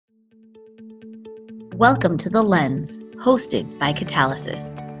Welcome to The Lens, hosted by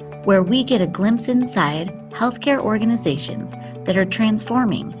Catalysis, where we get a glimpse inside healthcare organizations that are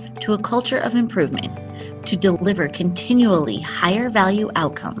transforming to a culture of improvement to deliver continually higher value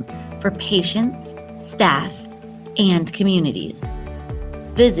outcomes for patients, staff, and communities.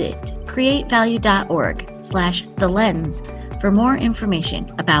 Visit createvalue.org/The Lens for more information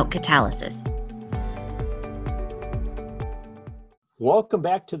about Catalysis. Welcome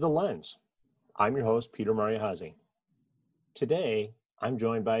back to The Lens. I'm your host, Peter Mariahazi. Today, I'm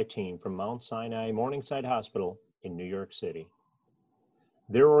joined by a team from Mount Sinai Morningside Hospital in New York City.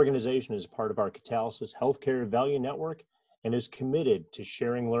 Their organization is part of our Catalysis Healthcare Value Network and is committed to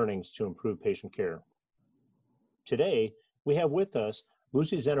sharing learnings to improve patient care. Today, we have with us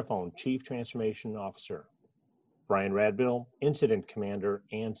Lucy Xenophon, Chief Transformation Officer, Brian Radbill, Incident Commander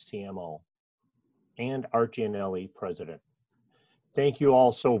and CMO, and Art Gianelli, President. Thank you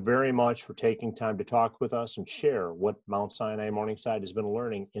all so very much for taking time to talk with us and share what Mount Sinai Morningside has been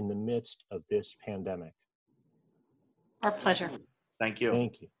learning in the midst of this pandemic. Our pleasure. Thank you.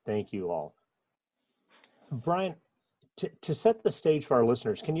 Thank you. Thank you all. Brian, to set the stage for our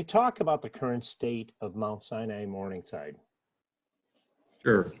listeners, can you talk about the current state of Mount Sinai Morningside?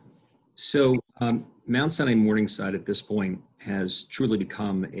 Sure. So Mount Sinai Morningside at this point has truly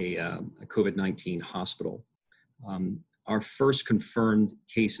become a COVID-19 hospital. Our first confirmed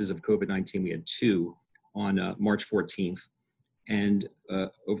cases of COVID-19, we had 2 on March 14th. And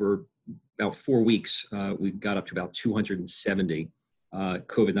over about 4 weeks, we got up to about 270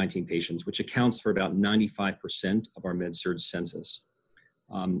 COVID-19 patients, which accounts for about 95% of our med-surg census.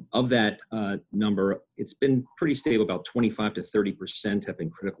 Of that number, it's been pretty stable. About 25 to 30% have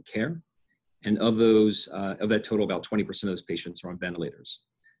been critical care. And of that total, about 20% of those patients are on ventilators.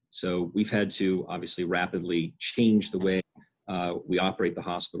 So we've had to obviously rapidly change the way we operate the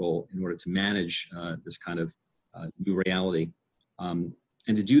hospital in order to manage this kind of new reality. And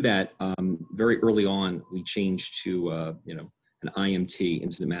to do that, very early on, we changed to an IMT,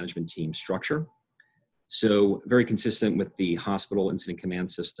 Incident Management Team structure. So very consistent with the hospital incident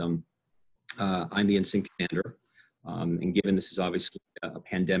command system, I'm the incident commander. And given this is obviously a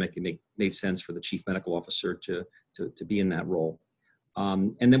pandemic, it made sense for the chief medical officer to be in that role.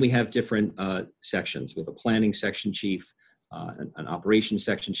 And then we have different sections with a planning section chief, an operations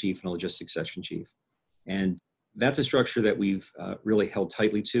section chief, and a logistics section chief. And that's a structure that we've really held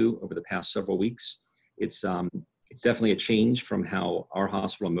tightly to over the past several weeks. It's definitely a change from how our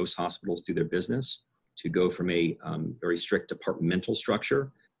hospital and most hospitals do their business, to go from a very strict departmental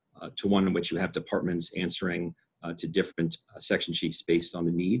structure to one in which you have departments answering to different section chiefs based on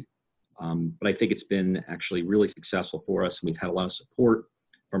the need. But I think it's been actually really successful for us. And we've had a lot of support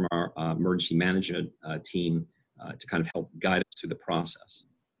from our emergency management team to kind of help guide us through the process.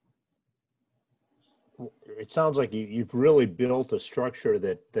 It sounds like you've really built a structure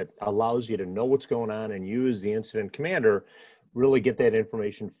that allows you to know what's going on, and you as the incident commander really get that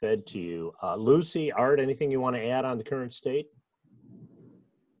information fed to you. Lucy, Art, anything you want to add on the current state?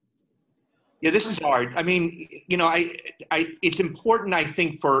 Yeah, this is Art. I mean, it's important, I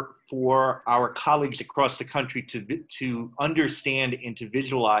think, for our colleagues across the country to understand and to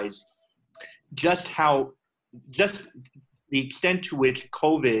visualize just the extent to which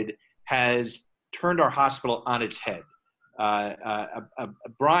COVID has turned our hospital on its head.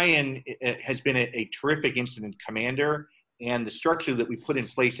 Brian has been a terrific incident commander, and the structure that we put in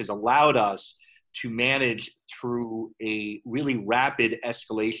place has allowed us to manage through a really rapid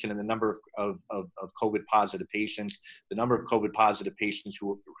escalation in the number of COVID positive patients, the number of COVID positive patients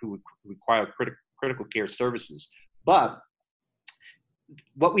who require critical care services. But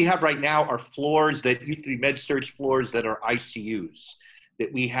what we have right now are floors that used to be med-surg floors that are ICUs,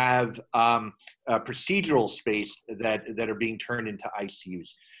 that we have procedural space that are being turned into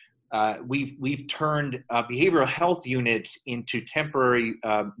ICUs. We've turned behavioral health units into temporary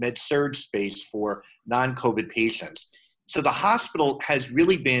med-surg space for non-COVID patients. So the hospital has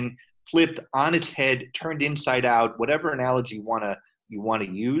really been flipped on its head, turned inside out, whatever analogy you want to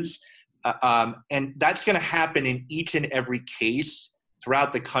use. And that's going to happen in each and every case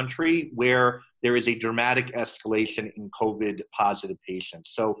throughout the country where there is a dramatic escalation in COVID positive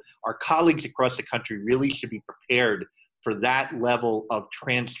patients. So our colleagues across the country really should be prepared for that level of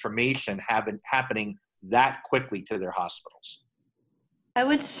transformation happening that quickly to their hospitals. I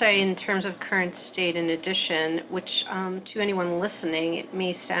would say in terms of current state, in addition, which to anyone listening, it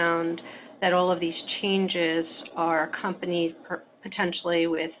may sound that all of these changes are accompanied potentially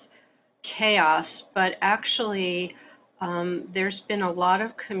with chaos, but actually there's been a lot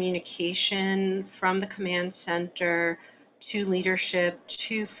of communication from the command center to leadership,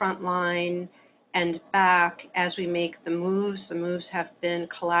 to frontline, and back as we make the moves. The moves have been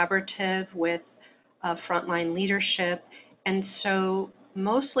collaborative with frontline leadership, and so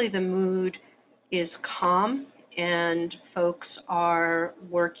mostly the mood is calm, and folks are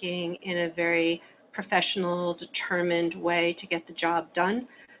working in a very professional, determined way to get the job done.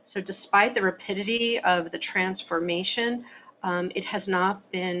 So despite the rapidity of the transformation, it has not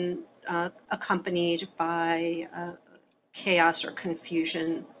been accompanied by chaos or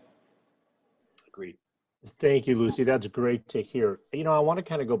confusion. Agreed. Thank you, Lucy. That's great to hear. You know, I want to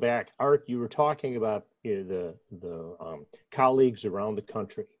kind of go back. Art, you were talking about the colleagues around the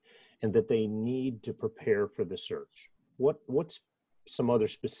country and that they need to prepare for the surge. What's some other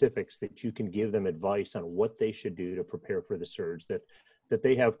specifics that you can give them advice on what they should do to prepare for the surge that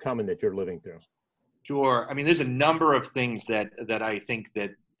they have coming that you're living through? Sure. I mean, there's a number of things that I think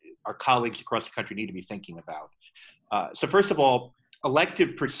that our colleagues across the country need to be thinking about. So first of all,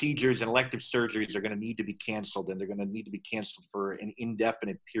 elective procedures and elective surgeries are going to need to be canceled, and they're going to need to be canceled for an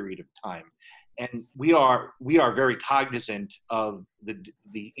indefinite period of time. And we are very cognizant of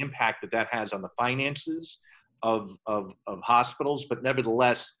the impact that has on the finances of hospitals, but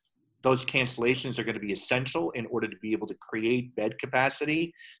nevertheless, those cancellations are going to be essential in order to be able to create bed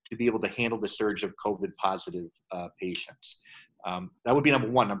capacity to be able to handle the surge of COVID positive patients. That would be number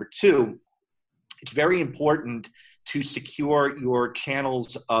one. Number two, it's very important to secure your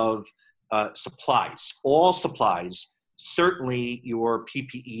channels of supplies, all supplies, certainly your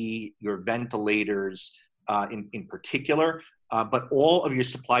PPE, your ventilators in particular, but all of your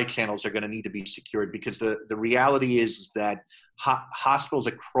supply channels are going to need to be secured, because the reality is that hospitals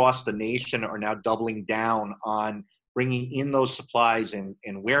across the nation are now doubling down on bringing in those supplies and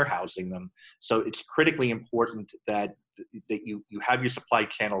warehousing them. So it's critically important that you have your supply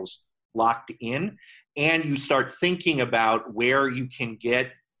channels locked in, and you start thinking about where you can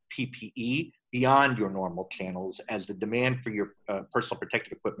get PPE beyond your normal channels, as the demand for your personal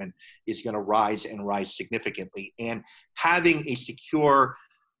protective equipment is going to rise and rise significantly. And having a secure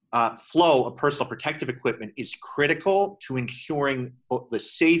flow of personal protective equipment is critical to ensuring both the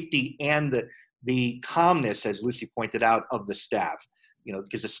safety and the calmness, as Lucy pointed out, of the staff. You know,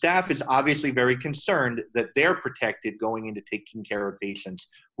 because the staff is obviously very concerned that they're protected going into taking care of patients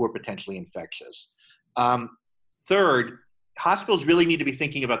who are potentially infectious. Third, hospitals really need to be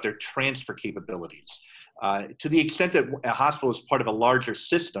thinking about their transfer capabilities. To the extent that a hospital is part of a larger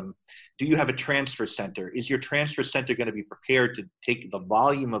system, do you have a transfer center? Is your transfer center going to be prepared to take the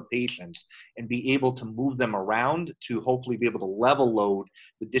volume of patients and be able to move them around to hopefully be able to level load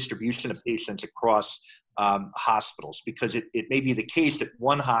the distribution of patients across hospitals? Because it may be the case that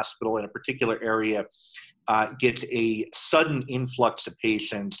one hospital in a particular area gets a sudden influx of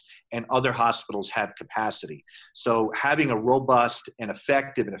patients and other hospitals have capacity. So having a robust and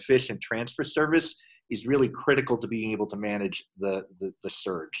effective and efficient transfer service is really critical to being able to manage the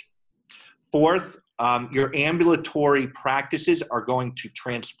surge. Fourth, your ambulatory practices are going to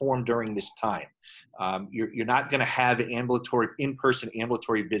transform during this time. You're not going to have in-person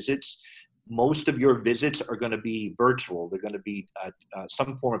ambulatory visits. Most of your visits are going to be virtual. They're going to be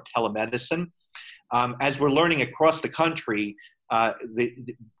some form of telemedicine. As we're learning across the country,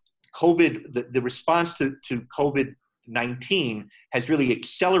 the response to COVID-19 has really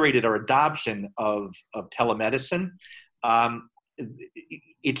accelerated our adoption of telemedicine.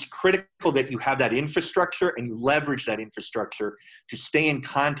 It's critical that you have that infrastructure and you leverage that infrastructure to stay in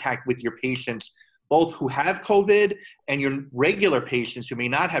contact with your patients, both who have COVID and your regular patients who may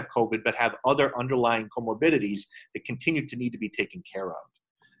not have COVID but have other underlying comorbidities that continue to need to be taken care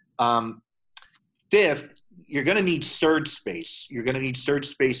of. Fifth, you're going to need surge space. You're going to need surge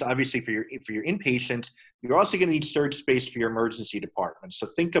space, obviously, for your inpatients. You're also going to need surge space for your emergency department. So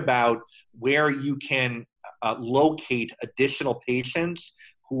think about where you can locate additional patients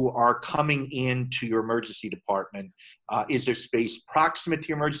who are coming into your emergency department. Is there space proximate to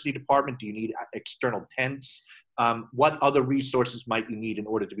your emergency department? Do you need external tents? What other resources might you need in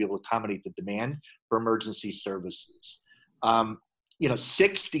order to be able to accommodate the demand for emergency services?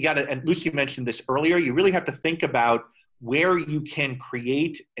 Sixth, you got to, and Lucy mentioned this earlier, you really have to think about where you can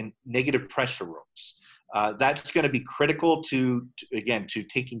create negative pressure rooms. That's going to be critical to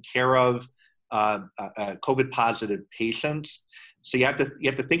taking care of COVID positive patients. So you have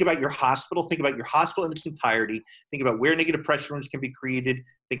to think about your hospital in its entirety, think about where negative pressure rooms can be created,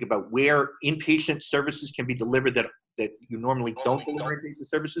 think about where inpatient services can be delivered that you normally don't deliver inpatient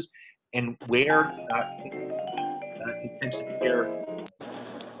services, and where intensive care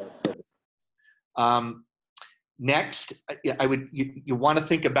services. Next, you want to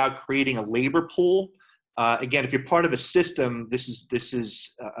think about creating a labor pool again, if you're part of a system, this is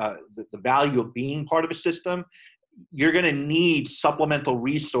the value of being part of a system. You're going to need supplemental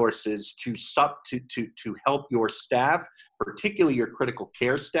resources to help your staff, particularly your critical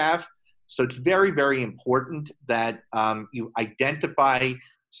care staff. So it's very, very important that you identify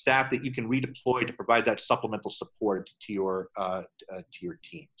staff that you can redeploy to provide that supplemental support to your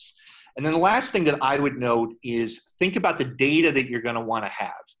teams. And then the last thing that I would note is think about the data that you're going to want to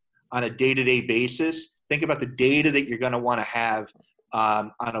have on a day-to-day basis. Think about the data that you're going to want to have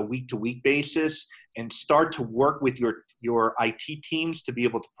on a week-to-week basis, and start to work with your IT teams to be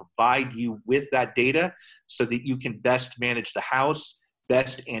able to provide you with that data so that you can best manage the house,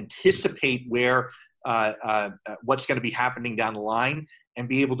 best anticipate where what's going to be happening down the line, and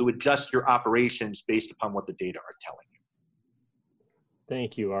be able to adjust your operations based upon what the data are telling you.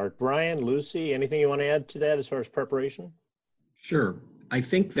 Thank you, Art. Brian, Lucy, anything you want to add to that as far as preparation? Sure. I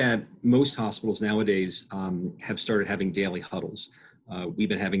think that most hospitals nowadays have started having daily huddles. We've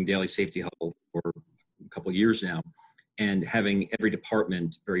been having daily safety huddle for a couple of years now, and having every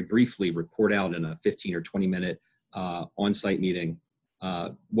department very briefly report out in a 15 or 20 minute on-site meeting,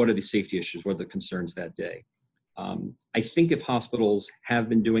 what are the safety issues, what are the concerns that day. I think if hospitals have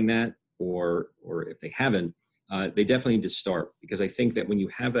been doing that, or if they haven't, they definitely need to start, because I think that when you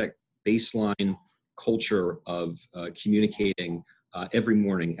have that baseline culture of communicating every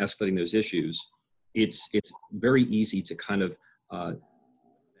morning, escalating those issues, it's very easy to kind of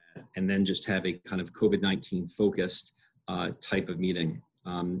and then just have a kind of COVID-19 focused type of meeting.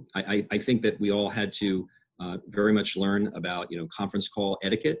 I think that we all had to very much learn about conference call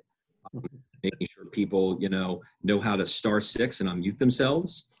etiquette, making sure people know how to *6 and unmute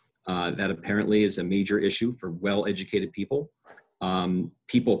themselves. That apparently is a major issue for well-educated people.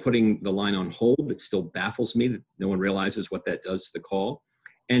 People putting the line on hold, it still baffles me that no one realizes what that does to the call.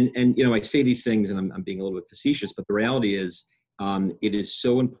 And I say these things and I'm being a little bit facetious, but the reality is it is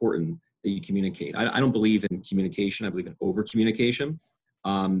so important that you communicate. I don't believe in communication. I believe in over communication.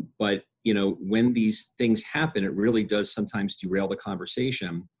 But when these things happen, it really does sometimes derail the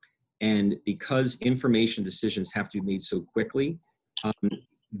conversation. And because information decisions have to be made so quickly,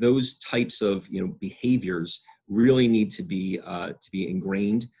 those types of behaviors really need to be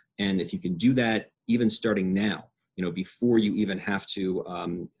ingrained. And if you can do that, even starting now, before you even have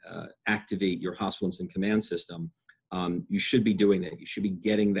to activate your hospital incident command system, you should be doing that. You should be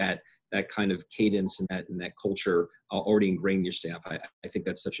getting that kind of cadence and that culture already ingrained in your staff. I think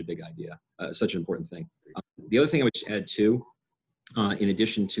that's such a big idea, such an important thing. The other thing I would just add too, in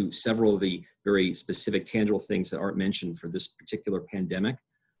addition to several of the very specific tangible things that Art mentioned for this particular pandemic,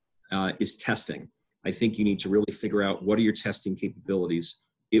 is testing. I think you need to really figure out what are your testing capabilities.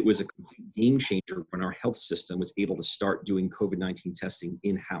 It was a complete game changer when our health system was able to start doing COVID-19 testing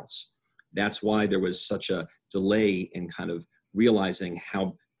in-house. That's why there was such a delay in kind of realizing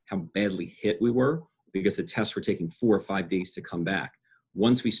how badly hit we were, because the tests were taking 4 or 5 days to come back.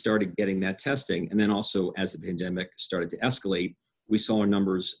 Once we started getting that testing, and then also as the pandemic started to escalate, we saw our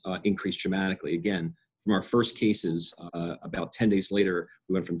numbers increase dramatically. Again, from our first cases, about 10 days later,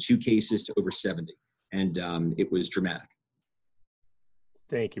 we went from 2 cases to over 70, and it was dramatic.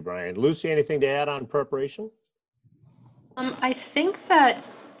 Thank you, Brian. Lucy, anything to add on preparation? I think that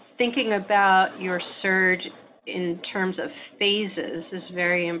thinking about your surge in terms of phases is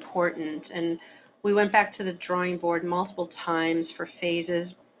very important. And we went back to the drawing board multiple times for phases,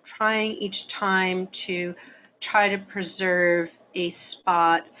 trying each time to try to preserve a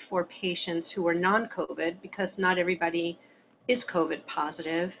spot for patients who are non-COVID, because not everybody is COVID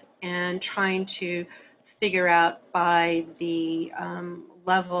positive, and trying to figure out by the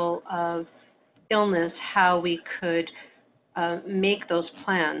level of illness how we could make those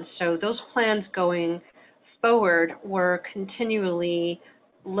plans. So those plans going forward were continually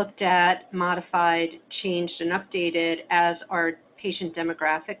looked at, modified, changed, and updated as our patient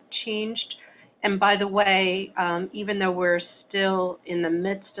demographic changed. And by the way, even though we're still in the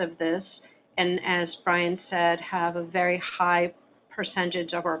midst of this, and as Brian said, have a very high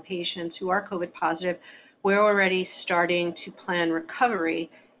percentage of our patients who are COVID positive, we're already starting to plan recovery,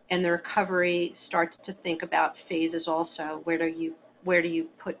 and the recovery starts to think about phases also. Where do you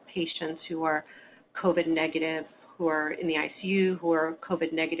put patients who are COVID negative, who are in the ICU, who are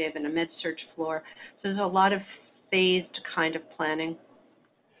COVID negative in a med-surg floor? So there's a lot of phased kind of planning.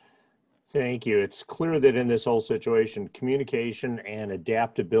 Thank you. It's clear that in this whole situation, communication and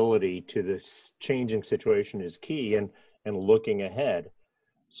adaptability to this changing situation is key, and looking ahead.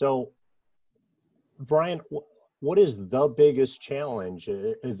 So, Brian, what is the biggest challenge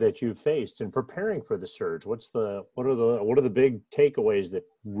that you've faced in preparing for the surge? What are the big takeaways that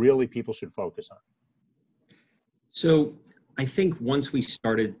really people should focus on? So I think once we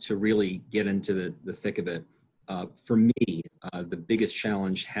started to really get into the thick of it, for me, the biggest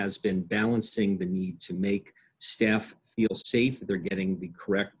challenge has been balancing the need to make staff feel safe, that they're getting the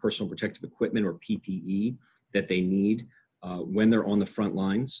correct personal protective equipment or PPE that they need when they're on the front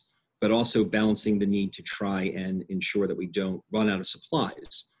lines, but also balancing the need to try and ensure that we don't run out of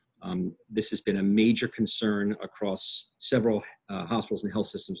supplies. This has been a major concern across several hospitals and health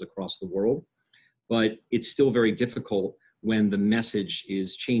systems across the world, but it's still very difficult when the message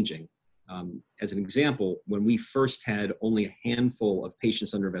is changing. As an example, when we first had only a handful of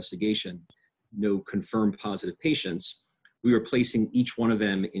patients under investigation, no confirmed positive patients, we were placing each one of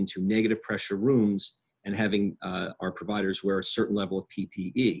them into negative pressure rooms and having our providers wear a certain level of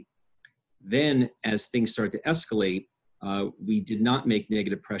PPE. Then, as things started to escalate, we did not make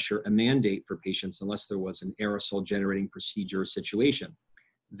negative pressure a mandate for patients unless there was an aerosol generating procedure or situation.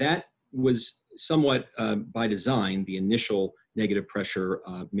 That was somewhat by design. The initial negative pressure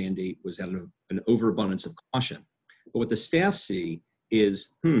mandate was out of an overabundance of caution. But what the staff see is,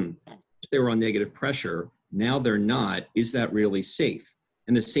 they were on negative pressure, now they're not. Is that really safe?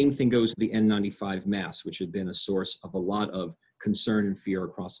 And the same thing goes with the N95 masks, which had been a source of a lot of concern and fear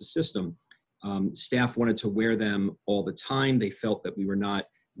across the system. Staff wanted to wear them all the time. They felt that we were not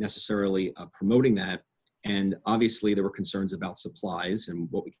necessarily promoting that. And obviously there were concerns about supplies and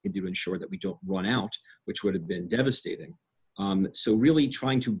what we can do to ensure that we don't run out, which would have been devastating. So really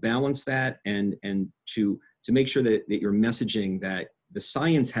trying to balance that and to make sure that you're messaging that the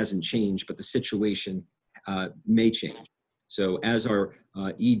science hasn't changed, but the situation may change. So as our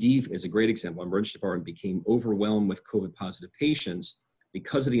ED is a great example, our emergency department became overwhelmed with COVID positive patients.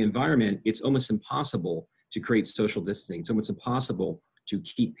 Because of the environment, it's almost impossible to create social distancing. It's almost impossible to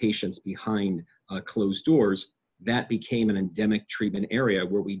keep patients behind closed doors. That became an endemic treatment area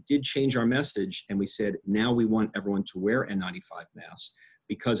where we did change our message and we said, now we want everyone to wear N95 masks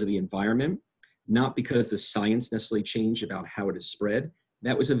because of the environment, not because the science necessarily changed about how it is spread.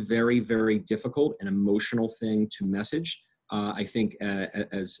 That was a very, very difficult and emotional thing to message. I think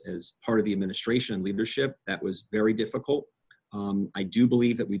as part of the administration and leadership, that was very difficult. I do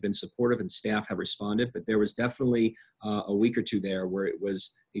believe that we've been supportive and staff have responded, but there was definitely a week or two there where it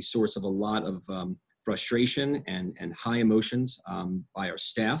was a source of a lot of frustration and high emotions by our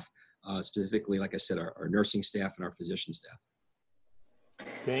staff, specifically, like I said, our nursing staff and our physician staff.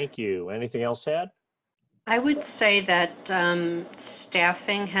 Thank you. Anything else to add? I would say that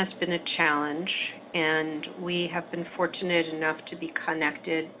staffing has been a challenge, and we have been fortunate enough to be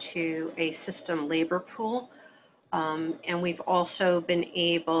connected to a system labor pool. And we've also been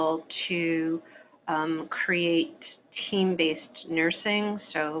able to create team-based nursing.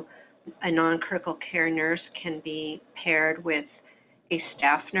 So a non-critical care nurse can be paired with a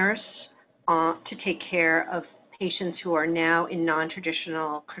staff nurse to take care of patients who are now in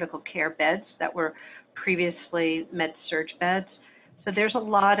non-traditional critical care beds that were previously med-surg beds. So there's a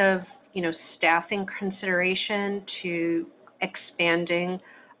lot of, staffing consideration to expanding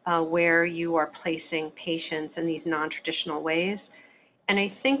where you are placing patients in these non-traditional ways. And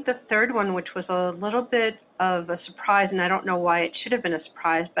I think the third one, which was a little bit of a surprise, and I don't know why it should have been a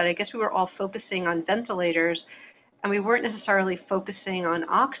surprise, but I guess we were all focusing on ventilators and we weren't necessarily focusing on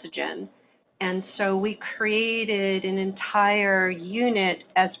oxygen. And so we created an entire unit,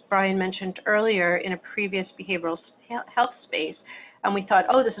 as Brian mentioned earlier, in a previous behavioral health space. And we thought,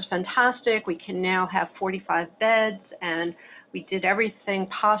 oh, this is fantastic. We can now have 45 beds. And we did everything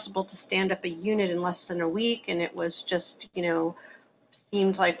possible to stand up a unit in less than a week. And it was just,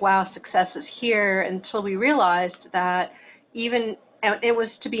 seemed like, wow, success is here, until we realized that it was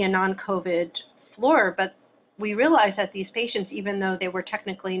to be a non-COVID floor, but we realized that these patients, even though they were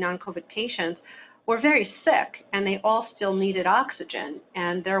technically non-COVID patients, were very sick, and they all still needed oxygen,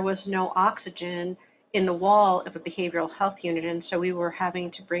 and there was no oxygen in the wall of a behavioral health unit, and so we were having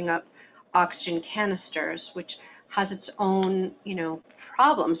to bring up oxygen canisters, which has its own,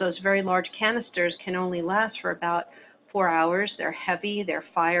 problems. Those very large canisters can only last for about 4 hours. They're heavy, they're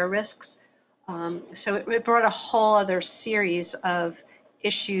fire risks. So it brought a whole other series of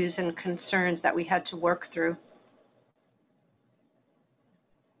issues and concerns that we had to work through.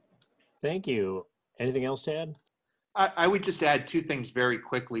 Thank you. Anything else to add? I would just add two things very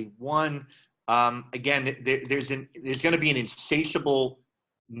quickly. One, again, there's going to be an insatiable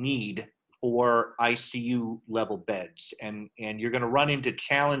need for ICU level beds, and you're going to run into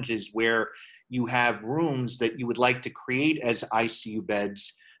challenges where you have rooms that you would like to create as ICU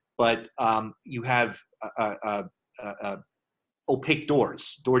beds, but you have opaque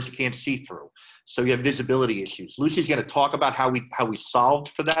doors you can't see through. So you have visibility issues. Lucy's going to talk about how we solved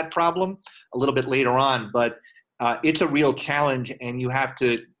for that problem a little bit later on, but it's a real challenge, and you have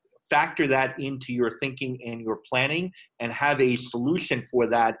to factor that into your thinking and your planning and have a solution for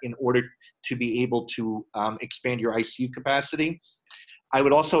that in order to be able to expand your ICU capacity. I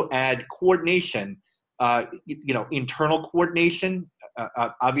would also add coordination, internal coordination.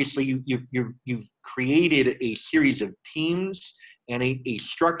 Obviously, you've created a series of teams and a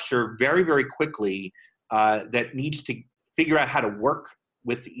structure very, very quickly that needs to figure out how to work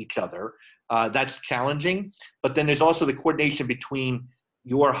with each other. That's challenging. But then there's also the coordination between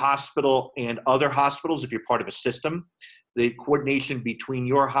your hospital and other hospitals if you're part of a system, the coordination between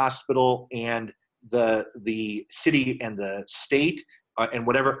your hospital and the city and the state and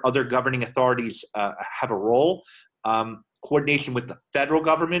whatever other governing authorities have a role. Coordination with the federal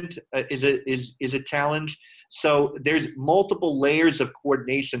government is a challenge. So there's multiple layers of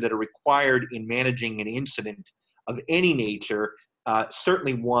coordination that are required in managing an incident of any nature,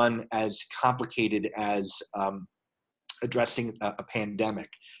 certainly one as complicated as addressing a pandemic.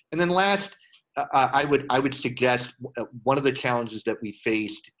 And then last, I would suggest one of the challenges that we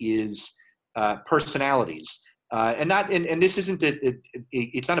faced is personalities, and this isn't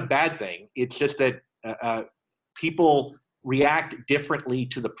it's not a bad thing. It's just that people react differently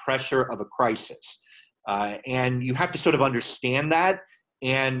to the pressure of a crisis, and you have to sort of understand that.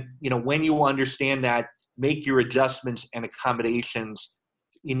 And when you understand that, make your adjustments and accommodations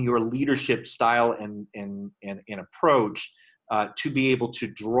in your leadership style and approach to be able to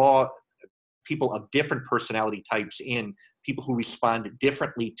draw people of different personality types in, people who respond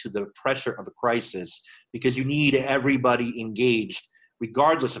differently to the pressure of a crisis, because you need everybody engaged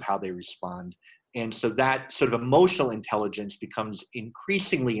regardless of how they respond. And so that sort of emotional intelligence becomes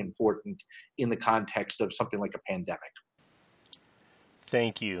increasingly important in the context of something like a pandemic.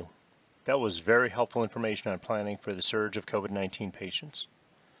 Thank you. That was very helpful information on planning for the surge of COVID-19 patients.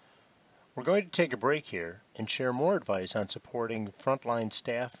 We're going to take a break here and share more advice on supporting frontline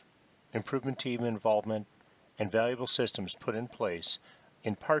staff, improvement team involvement, and valuable systems put in place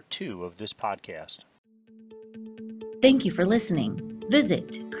in part 2 of this podcast. Thank you for listening.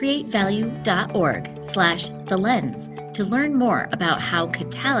 Visit createvalue.org/thelens to learn more about how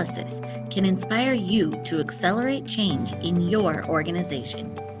catalysis can inspire you to accelerate change in your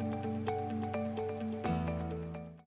organization.